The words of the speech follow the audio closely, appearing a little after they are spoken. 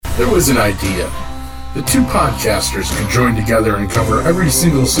There was an idea. The two podcasters could join together and cover every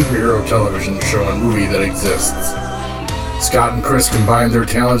single superhero television show and movie that exists. Scott and Chris combined their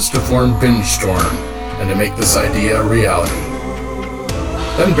talents to form Binge Storm, and to make this idea a reality.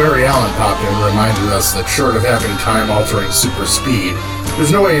 Then Barry Allen popped in and reminded us that short of having time-altering super speed,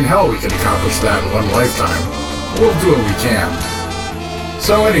 there's no way in hell we could accomplish that in one lifetime. We'll do what we can.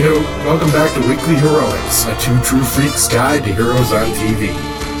 So anywho, welcome back to Weekly Heroics, a two true freaks guide to heroes on TV.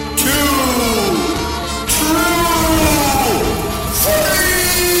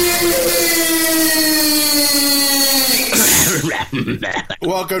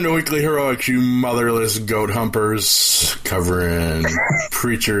 Welcome to Weekly Heroics, you motherless goat humpers, covering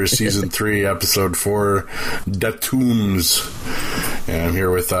Preacher Season 3, Episode 4, The Tombs. And I'm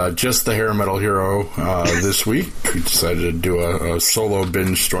here with just the hair metal hero this week. We decided to do a solo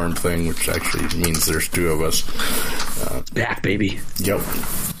binge storm thing, which actually means there's two of us. Back, baby. Yep.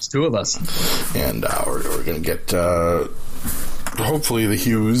 It's two of us. And we're going to get... hopefully the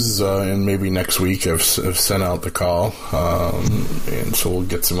Hughes, and maybe next week, have sent out the call, and so we'll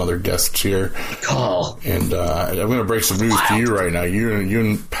get some other guests here. Call. And I'm going to break some news to you right now. You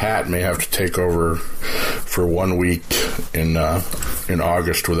and Pat may have to take over for 1 week in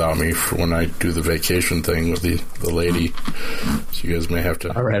August without me for when I do the vacation thing with the lady. So you guys may have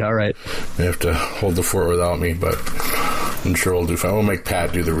to. All right. May have to hold the fort without me, but I'm sure we'll do fine. We'll make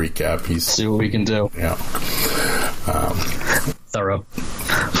Pat do the recap. See what we can do. Yeah. Thorough.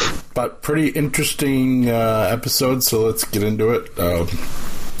 But pretty interesting episode, so let's get into it.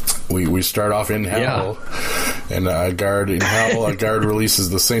 We start off in hell, and a guard in hell. A guard releases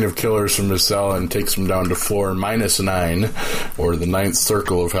the Saint of Killers from his cell and takes him down to floor -9, or the ninth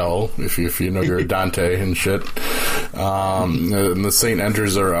circle of hell, if you know your Dante and shit. And the Saint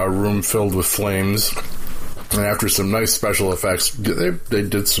enters a room filled with flames. And after some nice special effects, they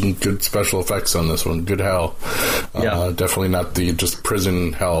did some good special effects on this one. Good hell. Definitely not the just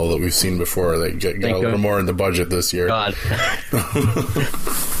prison hell that we've seen before. They got a little more in the budget this year. God.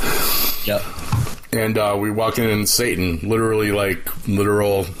 Yep. And we walk in and Satan, literal,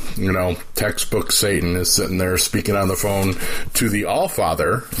 textbook Satan is sitting there speaking on the phone to the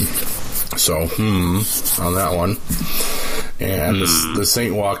Allfather. So, on that one. And the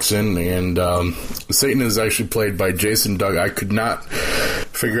Saint walks in, and Satan is actually played by Jason Doug. I could not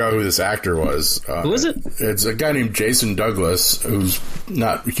figure out who this actor was. Who is it? It's a guy named Jason Douglas, who's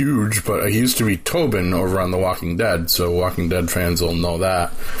not huge, but he used to be Tobin over on The Walking Dead, so Walking Dead fans will know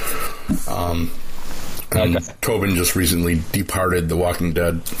that. And Tobin just recently departed The Walking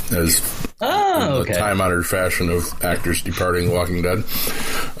Dead as the time-honored fashion of actors departing The Walking Dead.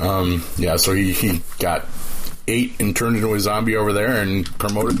 So he got 8 and turned into a zombie over there and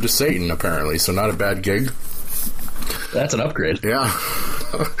promoted to Satan, apparently. So not a bad gig. That's an upgrade. Yeah.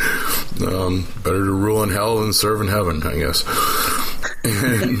 Better to rule in hell than serve in heaven, I guess.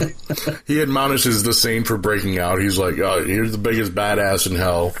 And he admonishes the Saint for breaking out. He's like, here's the biggest badass in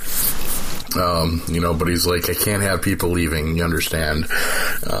hell. But he's like, I can't have people leaving, you understand.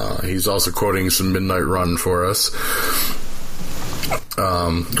 He's also quoting some Midnight Run for us.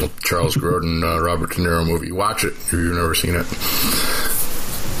 Charles Grodin, Robert De Niro movie. Watch it if you've never seen it.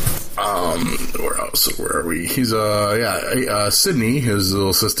 Where are we? He's Sydney, his little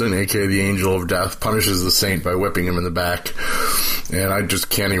assistant, aka the Angel of Death, punishes the Saint by whipping him in the back. And I just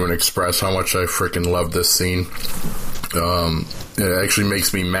can't even express how much I freaking love this scene. It actually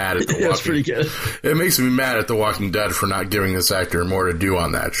makes me mad at That's pretty good. It makes me mad at The Walking Dead for not giving this actor more to do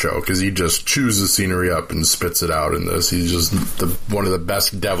on that show, because he just chews the scenery up and spits it out in this. He's just one of the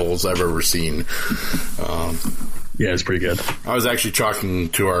best devils I've ever seen. Yeah, it's pretty good. I was actually talking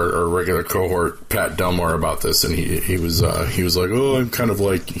to our regular cohort, Pat Delmore, about this, and he was like, oh, I'm kind of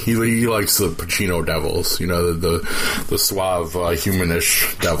like, he likes the Pacino devils, the suave,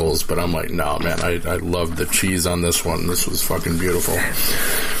 humanish devils, but I'm like, no, man, I love the cheese on this one. This was fucking beautiful.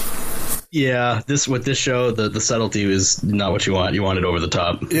 Yeah, with this show, the subtlety is not what you want. You want it over the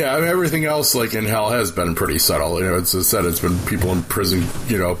top. Yeah, I mean, everything else, like in hell, has been pretty subtle. It's been people in prison,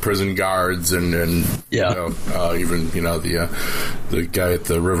 prison guards, and even the guy at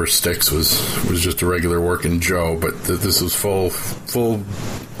the River Styx was just a regular working Joe, but this was full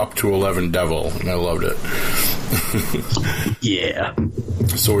up to 11 devil, and I loved it. Yeah.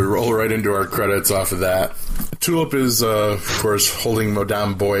 So we roll right into our credits off of that. Tulip is, of course, holding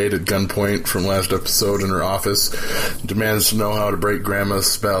Madame Boyd at gunpoint from last episode in her office, demands to know how to break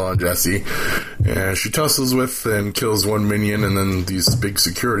Grandma's spell on Jessie. And she tussles with and kills one minion, and then these big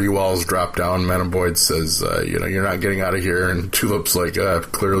security walls drop down. Madame Boyd says, you're not getting out of here. And Tulip's like,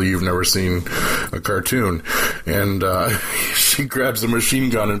 clearly you've never seen a cartoon. And she grabs a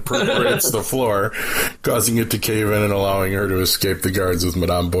machine gun and perforates the floor, causing it to cave in and allowing her to escape the guards with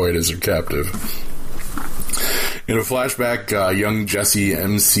Madame Boyd as her captive. In a flashback, young Jessie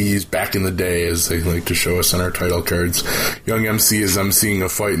MCs back in the day, as they like to show us on our title cards. Young MC is emceeing a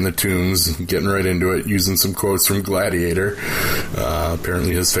fight in the Tombs, getting right into it, using some quotes from Gladiator,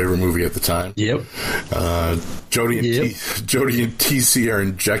 apparently his favorite movie at the time. Yep. Jody and TC are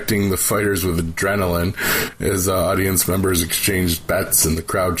injecting the fighters with adrenaline as audience members exchange bets, and the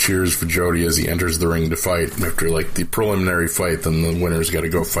crowd cheers for Jody as he enters the ring to fight. After like the preliminary fight, then the winner's got to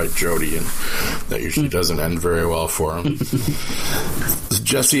go fight Jody, and that usually doesn't end very well for him.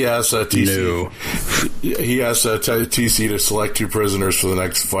 Jesse asks TC. No. He asks TC to select 2 prisoners for the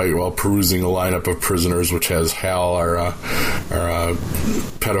next fight while perusing a lineup of prisoners, which has Hal, our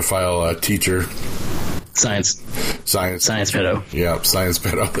pedophile teacher. Science pedo. Yeah, science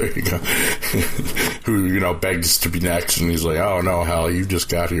pedo. There you go. Who, begs to be next, and he's like, "Oh no, Hal, you just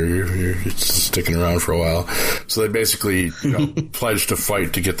got here. You're sticking around for a while." So they basically pledge to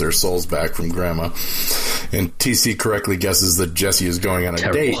fight to get their souls back from Grandma. And TC correctly guesses that Jessie is going on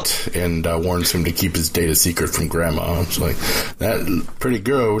a date and warns him to keep his date a secret from Grandma. It's like, that pretty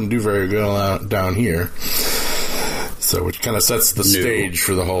girl wouldn't do very good down here. So, which kind of sets the stage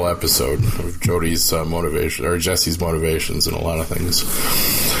for the whole episode of Jody's motivation, or Jessie's motivations in a lot of things.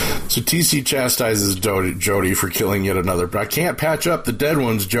 So TC chastises Jody for killing yet another. But I can't patch up the dead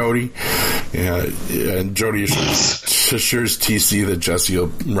ones, Jody. And Jody assures TC that Jessie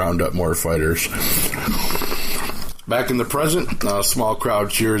will round up more fighters. Back in the present, a small crowd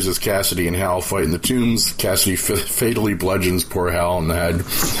cheers as Cassidy and Hal fight in the Tombs. Cassidy fatally bludgeons poor Hal in the head.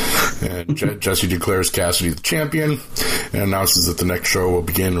 And Jessie declares Cassidy the champion and announces that the next show will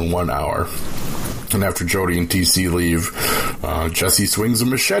begin in 1 hour. And after Jody and TC leave, Jessie swings a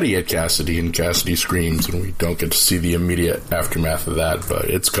machete at Cassidy, and Cassidy screams, and we don't get to see the immediate aftermath of that, but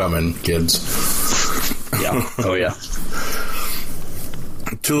it's coming, kids. Yeah. Oh, yeah.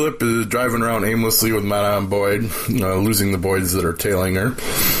 Tulip is driving around aimlessly with Madame Boyd, losing the Boyds that are tailing her.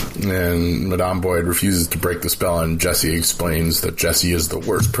 And Madame Boyd refuses to break the spell, and Jessie explains that Jessie is the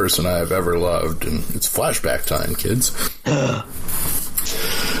worst person I have ever loved. And it's flashback time, kids.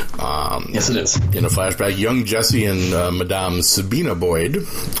 Yes, it is. In a flashback, young Jessie and Madame Sabina Boyd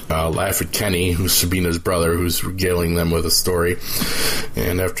laugh at Kenny, who's Sabina's brother, who's regaling them with a story.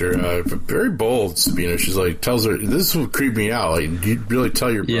 And after very bold, Sabina, she's like, tells her, "This will creep me out. Like, do you really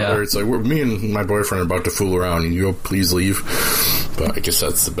tell your brother?" Yeah. It's like, me and my boyfriend are about to fool around, and you'll please leave. But I guess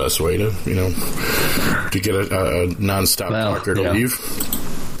that's the best way to, to get a nonstop talker to leave.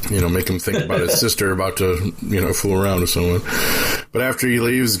 Make him think about his sister about to, fool around with someone. But after he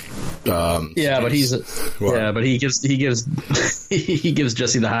leaves, but he gives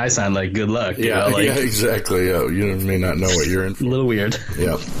Jessie the high sign, like, good luck. Yeah, exactly. You may not know what you're in for. A little weird.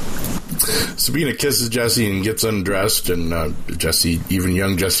 Yeah. Sabina kisses Jessie and gets undressed, and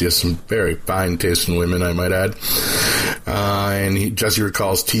young Jessie has some very fine taste in women, I might add. And Jessie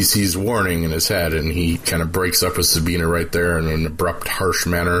recalls TC's warning in his head, and he kind of breaks up with Sabina right there in an abrupt, harsh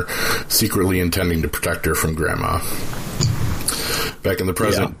manner, secretly intending to protect her from Grandma. Back in the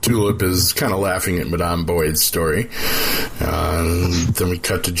present, Tulip is kind of laughing at Madame Boyd's story. Then we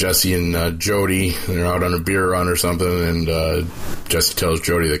cut to Jessie and Jody. They're out on a beer run or something, and Jessie tells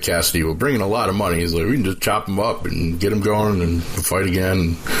Jody that Cassidy will bring in a lot of money. He's like, we can just chop him up and get him going and fight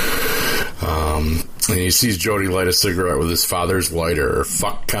again. And he sees Jody light a cigarette with his father's lighter.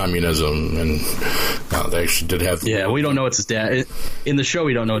 Fuck communism. And they actually did have... we don't know it's his dad. In the show,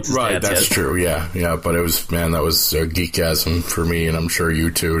 we don't know it's his dad. Right, that's true, yeah. But it was, that was a geekasm for me, and I'm sure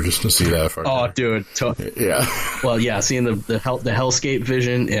you too, just to see that. Dude. Yeah. Well, yeah, seeing the Hellscape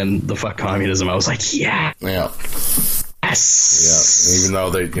vision and the fuck communism, I was like, yeah. Yeah. Yes. Yeah, even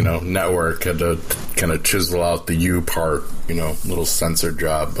though they, network had to kind of chisel out the U part, little censored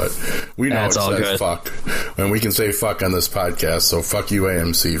job, but we know it says fuck. And we can say fuck on this podcast, so fuck you,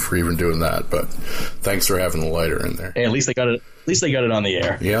 AMC, for even doing that, but thanks for having the lighter in there. Hey, at least they got it on the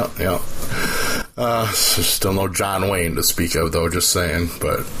air. Yeah. Still no John Wayne to speak of, though, just saying,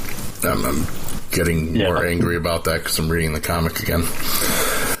 but I'm getting more angry about that because I'm reading the comic again.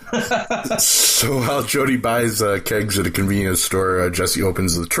 So while Jody buys kegs at a convenience store, Jesse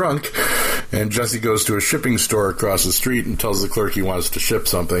opens the trunk, and Jesse goes to a shipping store across the street and tells the clerk he wants to ship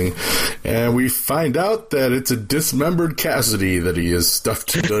something. And we find out that it's a dismembered Cassidy that he has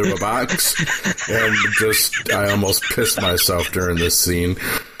stuffed into a box. And I almost pissed myself during this scene.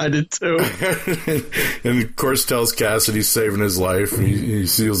 I did too. And of course tells Cassidy's saving his life. He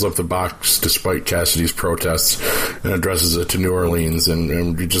seals up the box despite Cassidy's protests and addresses it to New Orleans,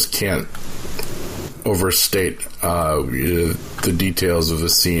 and we just can't overstate the details of the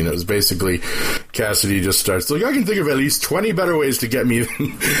scene. It was basically Cassidy just starts like, I can think of at least 20 better ways to get me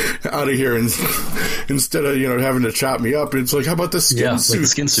out of here, and instead of having to chop me up, it's like, how about the skin suit?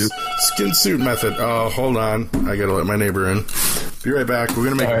 Like the skin suit method. Oh, hold on, I gotta let my neighbor in. Be right back. We're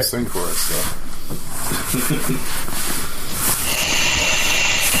gonna make this thing for us, so.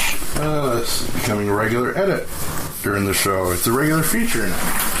 It's becoming a regular edit during the show. It's a regular feature now.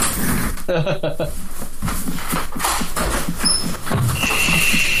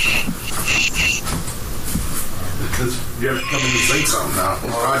 Because you have to come in and say something now.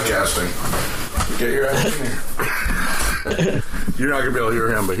 We're broadcasting. Get your ass in here. You're not going to be able to hear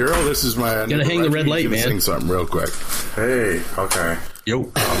him, but Hero, this is my... Gotta hang the red light, man. Sing something real quick. Hey, okay. Yo.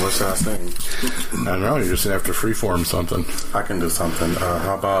 What's that thing? I don't know. You're just going to have to freeform something. I can do something.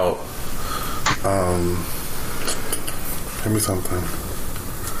 How about... give me something.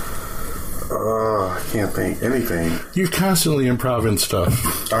 I can't think anything. You're constantly improving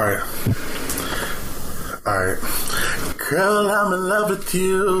stuff. All right. Girl, I'm in love with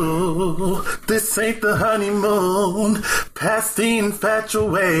you. This ain't the honeymoon. Past the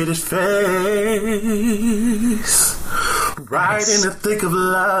infatuated phase. Right in the thick of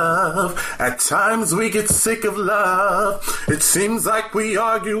love. At times we get sick of love. It seems like we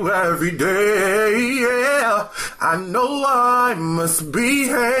argue every day. Yeah, I know I must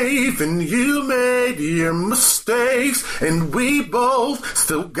behave, and you made your mistakes, and we both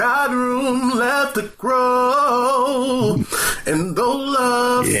still got room left to grow. And though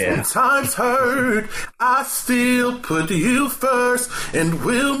love sometimes hurt, I still put you first, and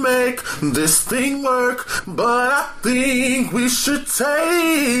we'll make this thing work. But I think we should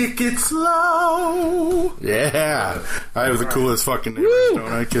take it slow. Yeah, I have the coolest fucking neighbors,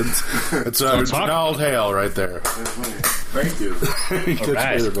 don't I, kids? It's Donald Hale right there. Thank you. Good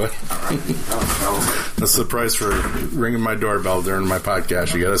later, buddy. That's the price for ringing my doorbell during my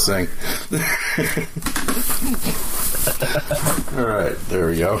podcast. You gotta sing. All right, there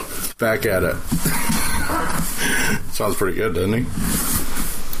we go. Back at it. Sounds pretty good, doesn't he?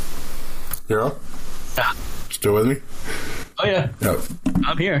 Hero? Yeah. Still with me? Oh, yeah. No.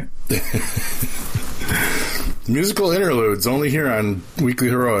 I'm here. Musical interludes only here on Weekly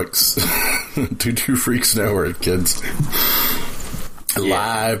Heroics. 22 Freaks Network, kids.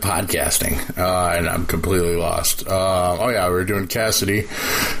 Live podcasting. And I'm completely lost. We were doing Cassidy,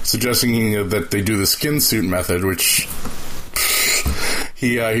 suggesting that they do the skin suit method, which...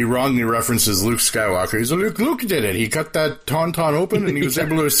 He wrongly references Luke Skywalker. He's like, Luke did it. He cut that tauntaun open, and he was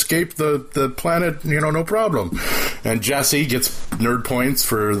able to escape the planet, no problem. And Jesse gets nerd points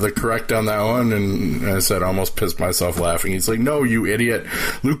for the correct on that one, and I said, I almost pissed myself laughing. He's like, no, you idiot.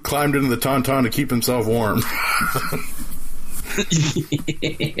 Luke climbed into the tauntaun to keep himself warm.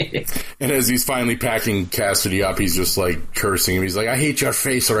 And as he's finally packing Cassidy up, he's just like cursing him. He's like, I hate your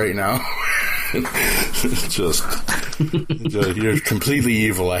face right now. just you're completely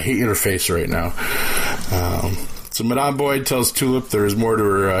evil. I hate your face right now. So Madame Boyd tells Tulip there's more to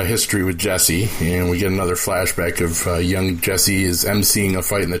her history with Jesse, and we get another flashback of young Jesse is emceeing a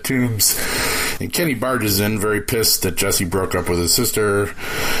fight in the tubes, and Kenny barges in, very pissed that Jesse broke up with his sister,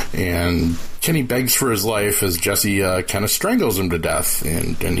 and Kenny begs for his life as Jesse kind of strangles him to death,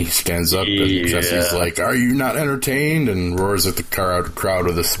 and he stands up, and Jesse's like, are you not entertained? And roars at the crowd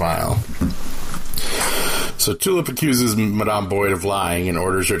with a smile. So Tulip accuses Madame Boyd of lying and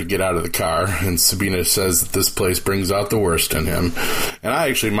orders her to get out of the car, and Sabina says that this place brings out the worst in him.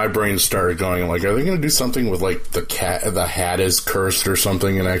 And my brain started going, like, are they going to do something with, like, the hat is cursed or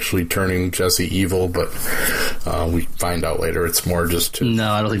something and actually turning Jesse evil? But we find out later it's more just...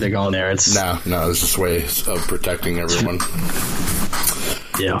 No, I don't think they're going there. It's just ways of protecting everyone.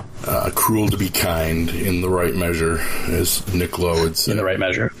 Yeah. Cruel to be kind in the right measure, as Nick Lowe would say. In the right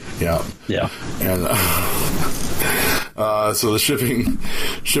measure. Yeah. Yeah. And so the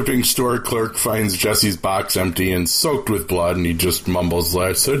shipping store clerk finds Jesse's box empty and soaked with blood, and he just mumbles,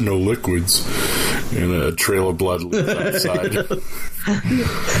 I said no liquids, and a trail of blood leaves outside.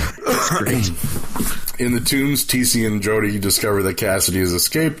 That's great. In the tombs, TC and Jody discover that Cassidy has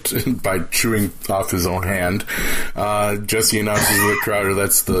escaped by chewing off his own hand. Jesse announces to the crowd, or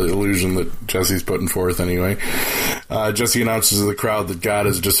that's the illusion that Jesse's putting forth anyway. Jesse announces to the crowd that God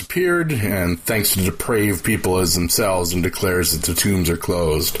has disappeared, and thanks to depraved people as themselves, and declares that the tombs are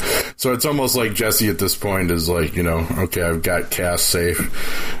closed. So it's almost like Jesse at this point is like, okay, I've got Cass safe.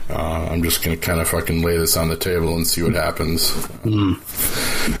 I'm just going to kind of fucking lay this on the table and see what happens.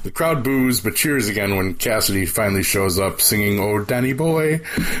 The crowd boos, but cheers again when Cassidy finally shows up singing "Oh, Danny Boy,"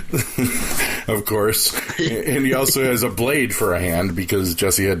 of course. And he also has a blade for a hand because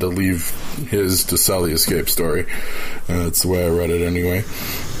Jesse had to leave his to sell the escape story. That's the way I read it anyway.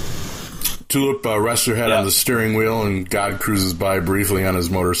 Tulip rests her head on the steering wheel, and God cruises by briefly on his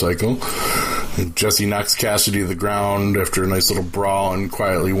motorcycle. Jesse knocks Cassidy to the ground after a nice little brawl and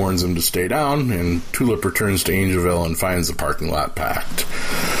quietly warns him to stay down, and Tulip returns to Angelville and finds the parking lot packed.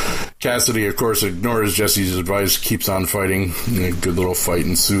 Cassidy, of course, ignores Jesse's advice, keeps on fighting. A good little fight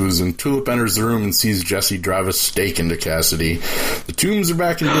ensues, and Tulip enters the room and sees Jesse drive a stake into Cassidy. The tombs are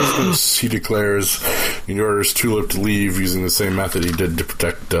back in business, he declares. He orders Tulip to leave using the same method he did to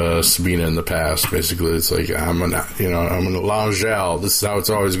protect Sabina in the past. Basically, it's like, I'm an Langell. This is how it's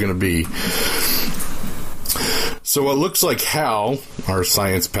always going to be. So what looks like Hal, our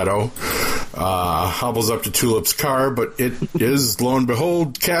science pedo, hobbles up to Tulip's car, but it is, lo and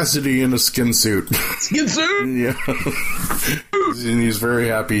behold, Cassidy in a skin suit. Skin suit? Yeah. And he's very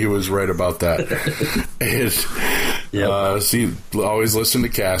happy he was right about that. See, always listen to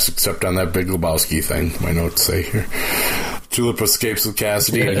Cass, except on that Big Lebowski thing, my notes say here. Tulip escapes with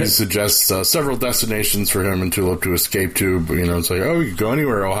Cassidy, and he suggests several destinations for him and Tulip to escape to. But, it's like, you can go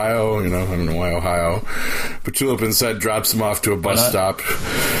anywhere, Ohio. I don't know why Ohio. But Tulip instead drops him off to a bus stop,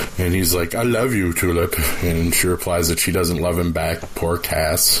 and he's like, I love you, Tulip. And she replies that she doesn't love him back. Poor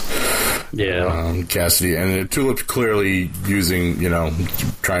Cass. Yeah. Cassidy. And Tulip clearly using,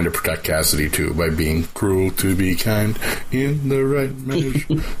 trying to protect Cassidy, too, by being cruel to be kind in the right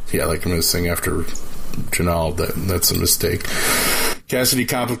measure. Yeah, like I'm going to sing after Janelle, that's a mistake. Cassidy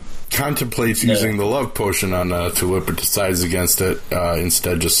contemplates using the love potion on Tulip, but decides against it,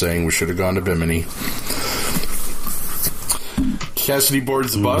 instead just saying we should have gone to Bimini. Cassidy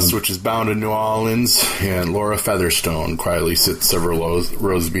boards the bus, which is bound to New Orleans, and Laura Featherstone quietly sits several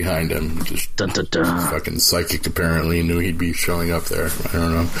rows behind him. Just dun, dun, dun. Fucking psychic, apparently, knew he'd be showing up there. I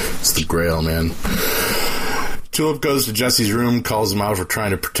don't know. It's the Grail, man. Tulip goes to Jesse's room, calls him out for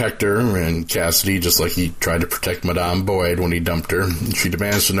trying to protect her, and Cassidy, just like he tried to protect Madame Boyd when he dumped her, she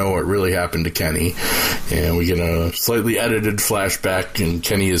demands to know what really happened to Kenny. And we get a slightly edited flashback, and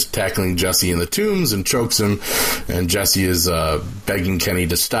Kenny is tackling Jesse in the tombs and chokes him, and Jesse is begging Kenny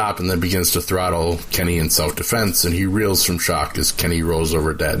to stop, and then begins to throttle Kenny in self-defense, and he reels from shock as Kenny rolls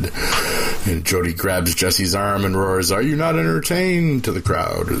over dead. And Jody grabs Jesse's arm and roars, "Are you not entertained?" to the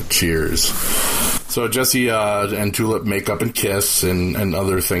crowd. Cheers. So Jesse and Tulip make up and kiss and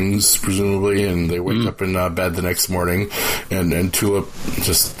other things, presumably, and they wake up in bed the next morning. And Tulip,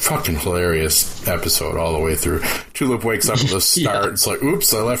 just fucking hilarious episode all the way through. Tulip wakes up with a start. It's like,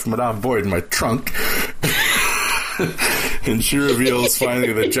 oops, I left Madame Boyd in my trunk. And she reveals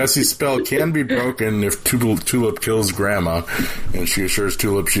finally that Jesse's spell can be broken if Tulip kills Grandma. And she assures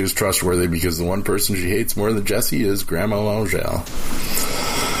Tulip she is trustworthy because the one person she hates more than Jesse is Grandma Langell.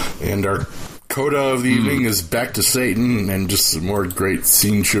 And our coda of the evening is back to Satan, and just some more great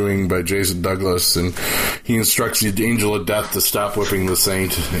scene chewing by Jason Douglas, and he instructs the angel of death to stop whipping the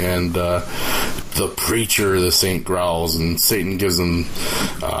saint, and the preacher, the saint, growls, and Satan gives him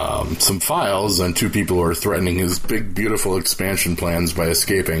some files on two people who are threatening his big, beautiful expansion plans by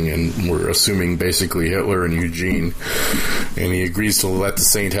escaping, and we're assuming basically Hitler and Eugene, and he agrees to let the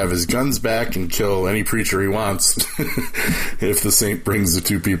saint have his guns back and kill any preacher he wants if the saint brings the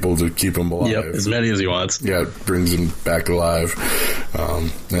two people to keep him alive. Yep, as many as he wants. Yeah, it brings him back alive.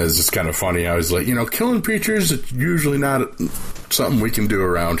 It's just kind of funny. I was like, killing preachers, it's usually not something we can do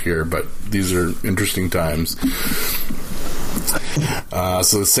around here, but these are interesting times.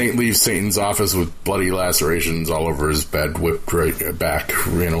 So the saint leaves Satan's office with bloody lacerations all over his bed, whipped right back,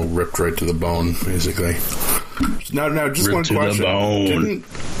 ripped right to the bone, basically. Now, just ripped one to question. The bone.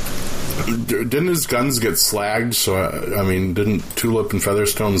 Didn't his guns get slagged? So, didn't Tulip and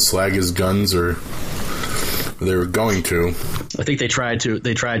Featherstone slag his guns, or they were going to? I think they tried to,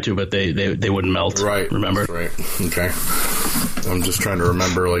 but they wouldn't melt. Right. Remember? Right. Okay. I'm just trying to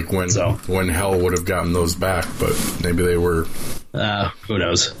remember, when Hell would have gotten those back, but maybe they were. Who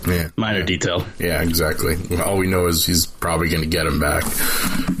knows? Yeah. Minor detail. Yeah, exactly. All we know is he's probably going to get him back,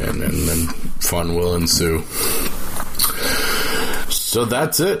 and then fun will ensue. So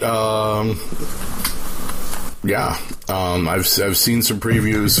that's it. Yeah, I've seen some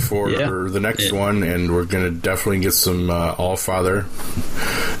previews for the next one, and we're gonna definitely get some Allfather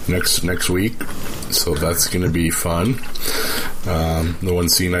next week, so that's gonna be fun. The one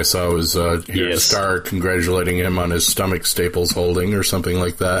scene I saw was Star congratulating him on his stomach staples holding or something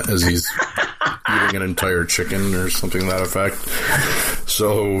like that as he's eating an entire chicken or something to that effect.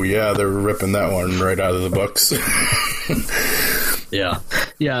 So yeah, they're ripping that one right out of the books. Yeah.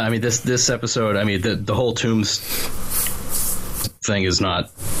 I mean, this episode. I mean, the whole Tombs thing is not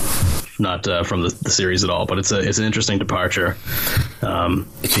from the series at all, but it's an interesting departure.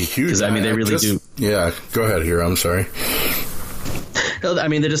 It's a huge. Because I mean, they really do. Yeah, go ahead here. I'm sorry. I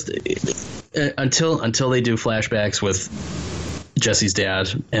mean, they just until they do flashbacks with Jesse's dad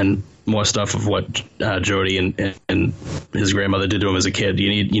and more stuff of what Jody and his grandmother did to him as a kid. You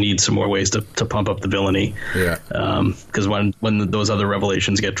need some more ways to pump up the villainy. Yeah. Because when those other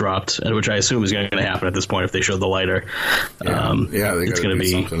revelations get dropped, and which I assume is going to happen at this point if they show the lighter, it's going to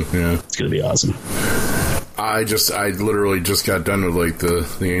be it's going to be awesome. I literally just got done with like the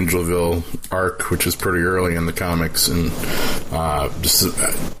Angelville arc, which is pretty early in the comics, and just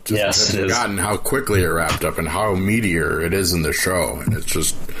have forgotten how quickly it wrapped up and how meatier it is in the show. And it's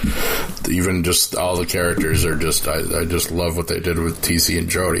just even just all the characters are just I just love what they did with TC and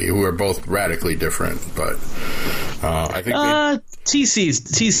Jody, who are both radically different, but I think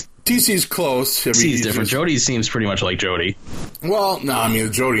TC's close. I mean, he's different. Jody seems pretty much like Jody. Well, no, I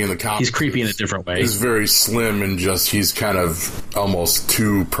mean, Jody in the comics... He's creepy in a different way. He's very slim and he's kind of almost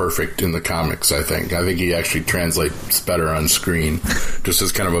too perfect in the comics, I think. I think he actually translates better on screen, just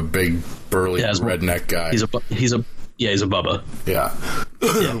as kind of a big, burly, redneck guy. He's a Bubba. Yeah.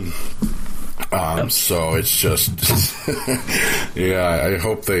 So it's just, I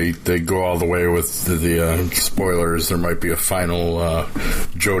hope they go all the way with the spoilers. There might be a final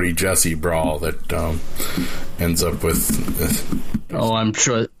Jody Jesse brawl that ends up with. I'm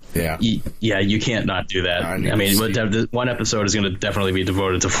sure. Yeah. You can't not do that. I mean, one episode is going to definitely be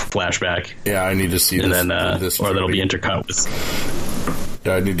devoted to flashback. Yeah, I need to see and this. And then, this or that'll be intercut with.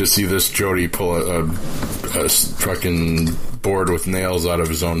 Yeah, I need to see this Jody pull a fucking board with nails out of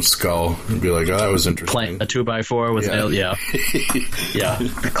his own skull and be like, oh, that was interesting. A 2x4 with nails, yeah.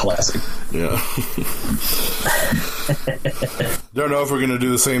 Classic. Yeah. Don't know if we're going to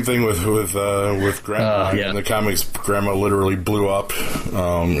do the same thing with Grandma. In the comics, Grandma literally blew up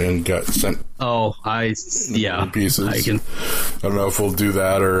and got sent pieces. I don't know if we'll do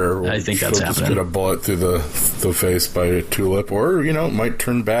that or I think that's happening. Just get a bullet through the face by a Tulip, or it might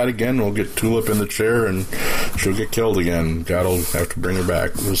turn bad again. We'll get Tulip in the chair and she'll get killed again. God will have to bring her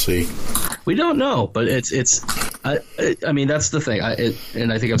back. We'll see. We don't know, but I mean, that's the thing.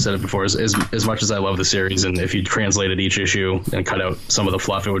 And I think I've said it before. As much as I love the series, and if you translated each issue and cut out some of the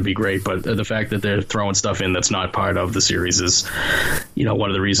fluff, it would be great. But the fact that they're throwing stuff in that's not part of the series is, one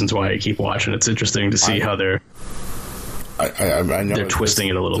of the reasons why I keep watching. It's interesting to see how they're. I know they're twisting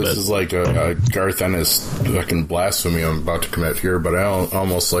it a little bit. This is like a Garth Ennis fucking blasphemy I'm about to commit here, but I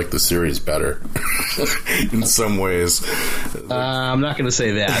almost like the series better in some ways. I'm not going to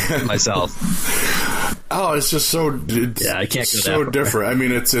say that myself. Oh, it's just so I can't go so that different. I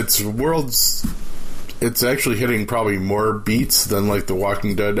mean, it's worlds. It's actually hitting probably more beats than like the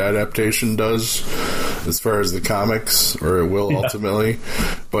Walking Dead adaptation does, as far as the comics, or it will ultimately.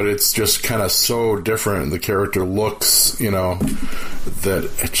 But it's just kind of so different. The character looks, that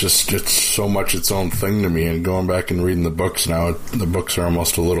it's so much its own thing to me. And going back and reading the books now, the books are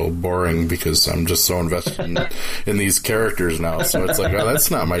almost a little boring because I'm just so invested in these characters now. So it's like, oh, that's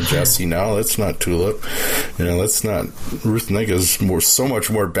not my Jesse now. That's not Tulip. That's not Ruth Negga's so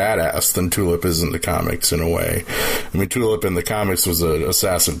much more badass than Tulip is in the comics. In a way, I mean, Tulip in the comics was an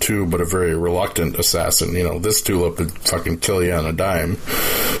assassin too, but a very reluctant assassin. This Tulip would fucking kill you on a dime.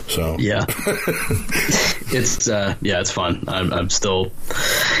 So yeah, it's fun. I'm still,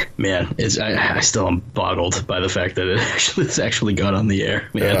 man. I still am boggled by the fact that it's actually got on the air,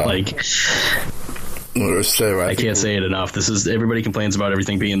 man. Yeah. Like. I can't say it enough. Everybody complains about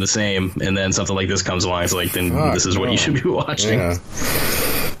everything being the same, and then something like this comes along. It's like, then this is what you should be watching. Yeah.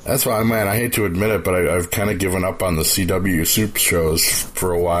 That's why, man, I hate to admit it, but I've kind of given up on the CW soup shows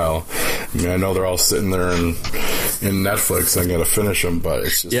for a while. I mean, I know they're all sitting there in Netflix. I'm going to finish them, but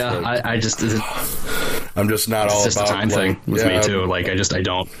it's just I'm just not all about... It's just a time thing with me, too. Like, I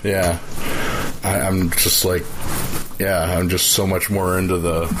don't... Yeah. I'm just like... Yeah, I'm just so much more into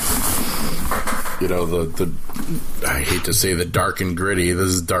the... I hate to say the dark and gritty. This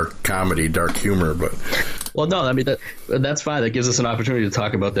is dark comedy, dark humor, but Well, no, I mean that's fine. That gives us an opportunity to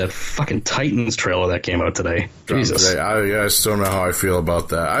talk about that fucking Titans trailer that came out today. Jesus, I still don't know how I feel about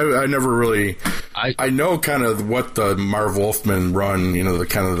that. I never really. I know kind of what the Marv Wolfman run, the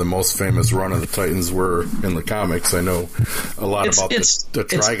kind of the most famous run of the Titans were in the comics. I know a lot about the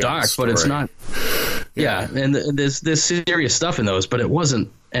Trigon It's dark, story. but it's not. Yeah, and there's serious stuff in those, but it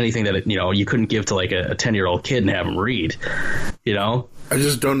wasn't anything that you couldn't give to like a 10-year-old kid and have him read. I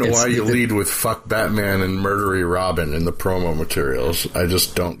just don't know why you lead with "fuck Batman" and "murdery Robin" in the promo materials. I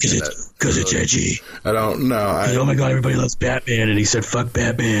just don't get it. Because it's edgy. I don't know. Oh my god, everybody loves Batman, and he said "fuck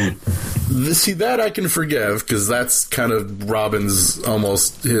Batman." See, that I can forgive, because that's kind of Robin's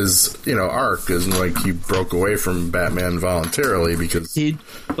almost his arc, isn't like he broke away from Batman voluntarily because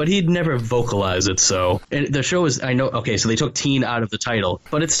but he'd never vocalize it. So, and the show is, I know, okay, so they took teen out of the title,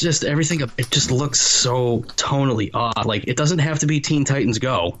 but it's just everything. It just looks so tonally off. Like, it doesn't have to be Teen Titans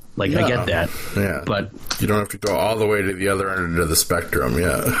Go. Like, I get that. Yeah, but you don't have to go all the way to the other end of the spectrum.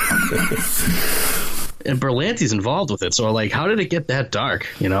 Yeah. And Berlanti's involved with it, so like, how did it get that dark?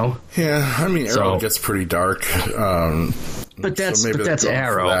 Yeah, I mean, Arrow gets pretty dark. But that's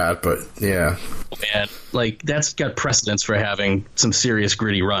Arrow. But yeah, man, like that's got precedence for having some serious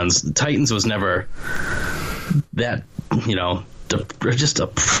gritty runs. The Titans was never that, just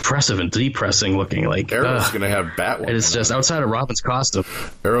oppressive and depressing looking. Like Arrow's going to have Batwoman. And it's just outside of Robin's costume.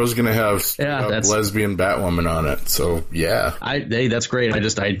 Arrow's going to have lesbian Batwoman on it. So yeah, that's great. I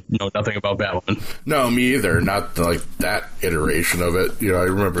know nothing about Batwoman. No, me either. Not like that iteration of it. I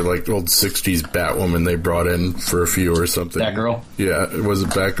remember like old '60s Batwoman they brought in for a few or something. Batgirl. Yeah, it was a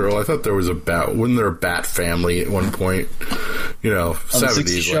Batgirl. I thought there was wasn't there a Bat family at one point?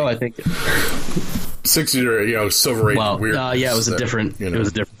 70s show, I think. 60s or Silver Age. Well, yeah, it was a different. It was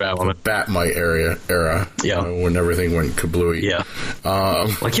a different Batwoman. Batmite era. Yeah, when everything went kablooey. Yeah.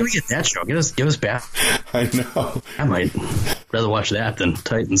 Why can't we get that show? Give us Bat. I know. I might rather watch that than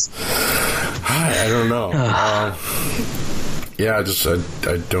Titans. I don't know. Yeah,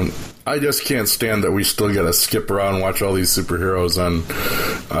 I don't. I just can't stand that we still got to skip around and watch all these superheroes on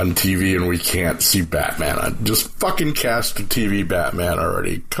TV and we can't see Batman. Just fucking cast a TV Batman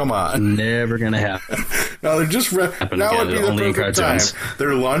already. Come on. Never gonna happen. No, they're just now would be the perfect time.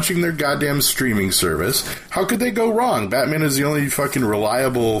 They're launching their goddamn streaming service. How could they go wrong? Batman is the only fucking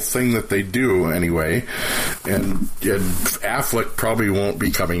reliable thing that they do anyway. And Affleck probably won't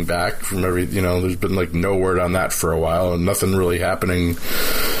be coming back from there's been like no word on that for a while and nothing really happening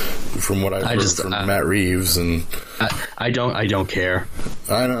from what I've heard from Matt Reeves, and I don't care.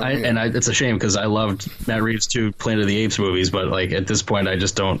 I know, it's a shame because I loved Matt Reeves' 2 Planet of the Apes movies, but like at this point, I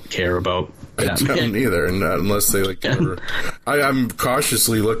just don't care about Batman. I don't either, and unless they like. I'm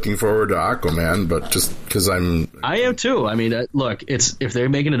cautiously looking forward to Aquaman, but just because I am too. I mean, look, if they're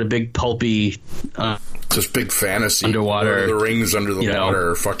making it a big pulpy. Just big fantasy. Underwater. The rings under the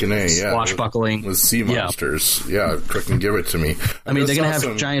water. Fucking A, yeah. Swashbuckling. With sea monsters. Yeah, fucking give it to me. I mean, they're going to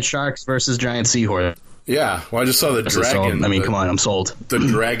have giant sharks versus giant seahorse. Yeah, well, I just saw the dragon. Come on, I'm sold. The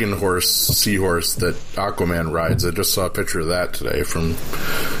dragon seahorse that Aquaman rides. I just saw a picture of that today from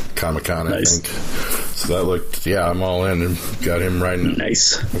Comic-Con, nice. I think. So that looked, I'm all in and got him riding a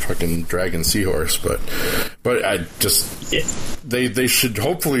fucking dragon seahorse. But I just, they should,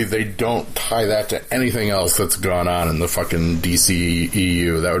 hopefully they don't tie that to anything else that's gone on in the fucking DC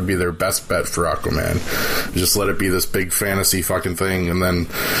EU. That would be their best bet for Aquaman. Just let it be this big fantasy fucking thing, and then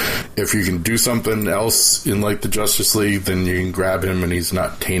if you can do something else in like the Justice League, then you can grab him and he's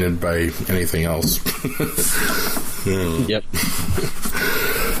not tainted by anything else. Yep.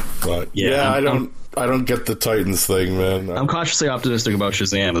 But I don't get the Titans thing, man. I'm cautiously optimistic about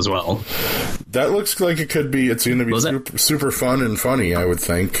Shazam as well. That looks like it's going to be super fun and funny, I would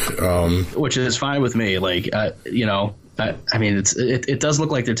think. Which is fine with me. Like, I mean, it does look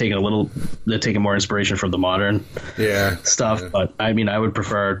like they're taking more inspiration from the modern stuff. Yeah. But I mean, I would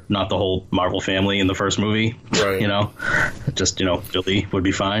prefer not the whole Marvel family in the first movie. Right. Just Billy would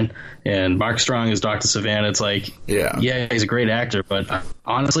be fine. And Mark Strong is Dr. Savannah. It's like, he's a great actor, but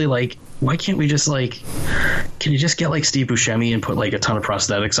honestly, like, why can't we just can you just get like Steve Buscemi and put like a ton of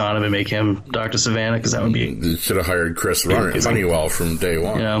prosthetics on him and make him Dr. Savannah? Because that would be. You should have hired Chris Honeywell from day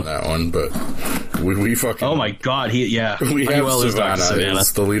one on that one, but we fucking. Oh my God, we Honeywell have Savannah.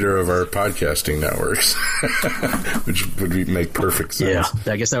 It's the leader of our podcasting networks, which would make perfect sense.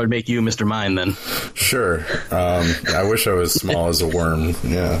 Yeah, I guess that would make you Mr. Mine then. Sure. I wish I was small as a worm.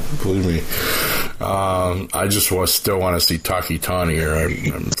 Yeah, believe me. I just still want to see Taki Tani, or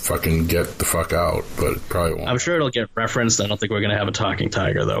I'm fucking get the fuck out, but it probably won't. I'm sure it'll get referenced. I don't think we're going to have a talking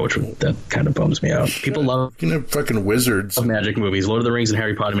tiger, though, that kind of bums me out. People love fucking wizards. Magic movies. Lord of the Rings and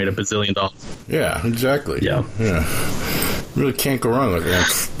Harry Potter made $1 bazillion. Yeah, exactly. Yeah. Really can't go wrong with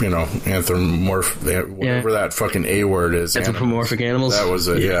whatever that fucking A word is. Anthropomorphic animals. That was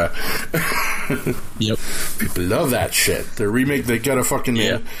it. Yeah. Yep. People love that shit. They got a fucking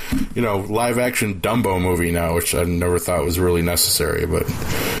live action Dumbo movie now, which I never thought was really necessary. But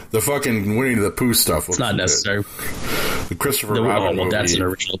the fucking Winnie the Pooh stuff was not necessary. The Christopher Robin movie. That's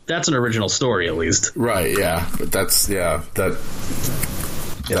an original story, at least. Right. Yeah. But that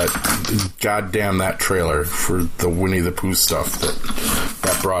goddamn that trailer for the Winnie the Pooh stuff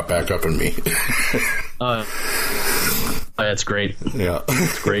that brought back up in me. That's great. Yeah,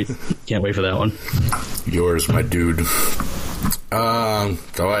 it's great. Can't wait for that one. Yours, my dude.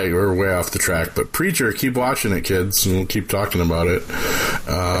 We're way off the track, but Preacher, keep watching it, kids, and we'll keep talking about it.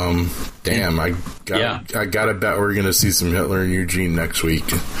 Damn, I gotta bet we're gonna see some Hitler and Eugene next week.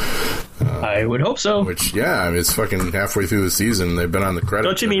 I would hope so. Which, it's fucking halfway through the season. They've been on the credits.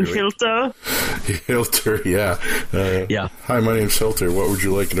 Don't you mean Hilter? Hilter, yeah. Yeah. Hi, my name's Hilter. What would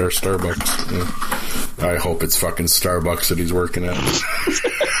you like at our Starbucks? I hope it's fucking Starbucks that he's working at.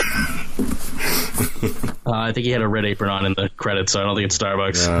 I think he had a red apron on in the credits, so I don't think it's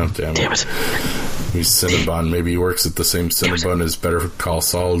Starbucks. Damn it. He's Cinnabon. Maybe he works at the same Cinnabon as Better Call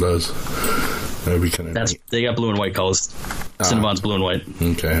Saul does. They got blue and white colors. Cinnabon's blue and white.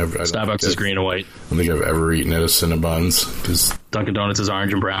 Okay. Starbucks is green and white. I don't think I've ever eaten at a Cinnabon's. Dunkin' Donuts is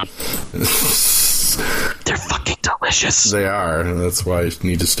orange and brown. They're fucking delicious. They are. That's why I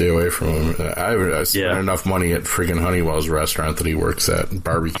need to stay away from them. I spent enough money at friggin' Honeywell's restaurant that he works at,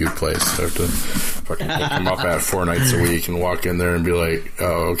 barbecue place. I have to fucking pick him up at 4 nights a week and walk in there and be like,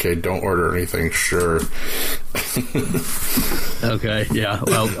 oh, okay, don't order anything. Sure. Okay, yeah.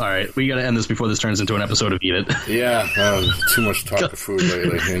 Well, all right. We got to end this before this turns into an episode of Eat It. Yeah, too much talk of food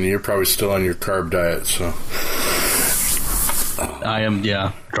lately, and you're probably still on your carb diet, so. I am,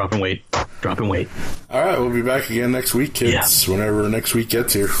 dropping weight. All right, we'll be back again next week, kids, whenever next week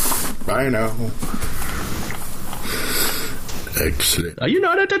gets here. Bye now. Excellent. Are you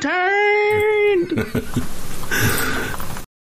not entertained?